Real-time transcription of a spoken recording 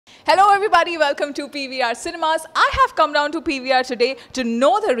Hello everybody, welcome to PVR Cinemas. I have come down to PVR today to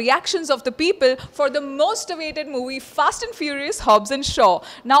know the reactions of the people for the most awaited movie Fast and Furious Hobbs and Shaw.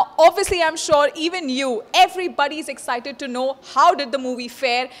 Now obviously I'm sure even you, everybody is excited to know how did the movie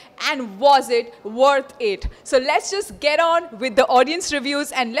fare and was it worth it. So let's just get on with the audience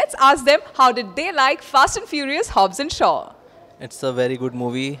reviews and let's ask them how did they like Fast and Furious Hobbs and Shaw. It's a very good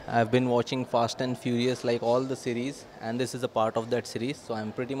movie. I've been watching Fast and Furious like all the series, and this is a part of that series, so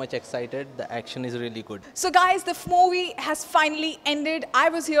I'm pretty much excited. The action is really good. So guys, the movie has finally ended. I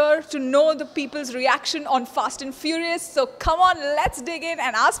was here to know the people's reaction on Fast and Furious. So come on, let's dig in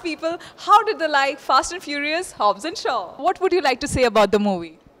and ask people how did they like Fast and Furious Hobbs and Shaw. What would you like to say about the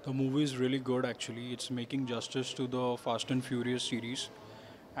movie? The movie is really good actually. It's making justice to the Fast and Furious series.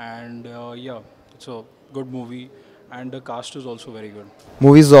 And yeah, it's a good movie. And the cast is also very good.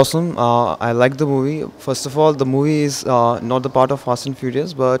 Movie is awesome. I like the movie. First of all, the movie is not the part of Fast and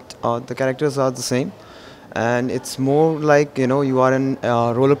Furious, but the characters are the same. And it's more like, you are in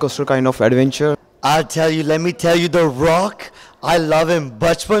a roller coaster kind of adventure. I'll tell you, let me tell you, The Rock, I love him.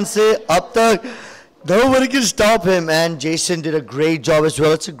 Bachpan se ab tak, nobody can stop him. And Jason did a great job as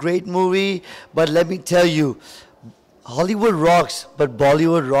well. It's a great movie, but let me tell you, Hollywood rocks, but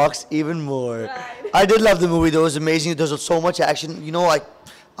Bollywood rocks even more. Right. I did love the movie though. It was amazing. There was so much action.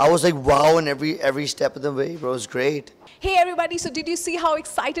 I was like wow in every step of the way, bro. It was great. Hey everybody, so did you see how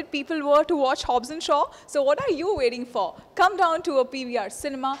excited people were to watch Hobbs and Shaw? So what are you waiting for? Come down to a PVR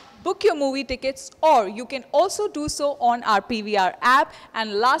cinema, book your movie tickets, or you can also do so on our PVR app.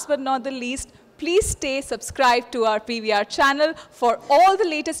 And last but not the least, please stay subscribed to our PVR channel for all the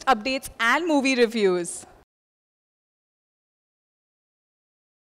latest updates and movie reviews.